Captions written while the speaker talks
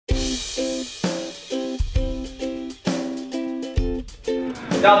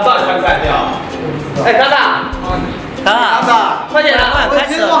要照你穿菜掉。哎，卡卡，快点啊！开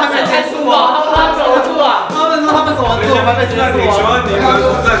始还没结束啊！他们怎么做啊？他们说他们怎么做？还没结束啊！你们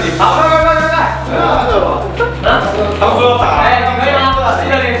在你好，快！他们说要打。哎，你可以吗？记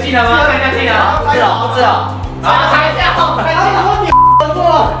得你的技能吗？看一下技能。不知道。啊，开一下，开一下。他说你做，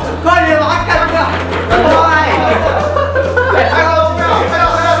快点把他干掉！快！开到！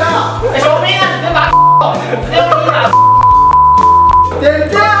哎，小兵啊，你先把他直接用力打。点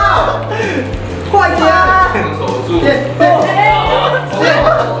掉！快点！守住！点！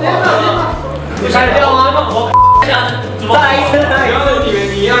你删掉吗？我再来一次！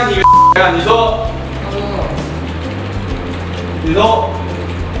你要说你让你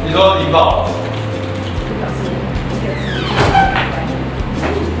你说引爆了。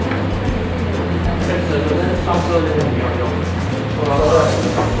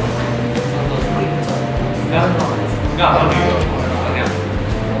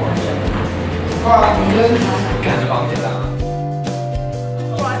看这房间啊！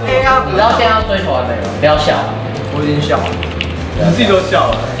你知道现在要追求完美吗？不要笑，我已经笑了，你自己都笑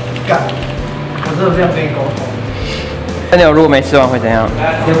了，干！我真的这样跟你沟通。那你如果没吃完会怎样？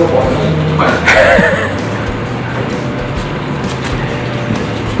结果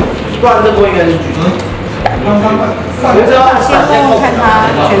不然这波应该是局。先问问看他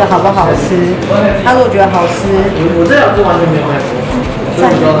觉得好不好吃，他如果觉得好吃，我这两只完全没有太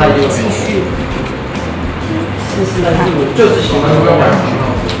多，再继续试试看。就是喜欢这种感觉。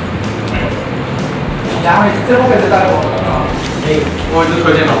然后最后可以带我。我就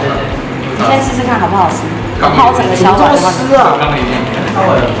推荐老板。你先试试看好不好吃，泡整个小碗的话。湿啊！刚一定。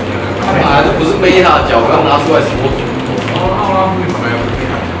这不是妹他的脚，刚拿出来说。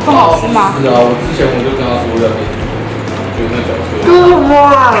不好吃吗？是啊，我之前就跟他说要给，就那角色。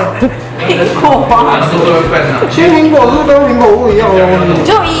哇！苹果啊！其实苹果是跟苹果不一样的东西。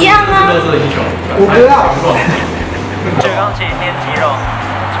就一样啊！我不要。学钢琴练肌肉，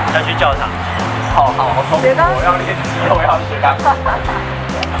要去教堂。好痛苦！我要练肌肉，要学钢琴。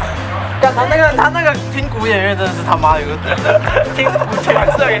他那个听古典乐真的是他妈有个听古典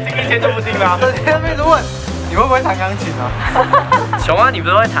乐也听一天就不听了。整天一直问你会不会弹钢琴啊？熊啊，你不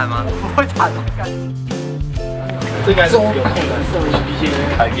是会弹吗？不会弹。这应该是有空的。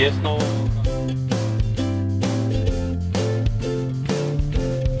I guess no.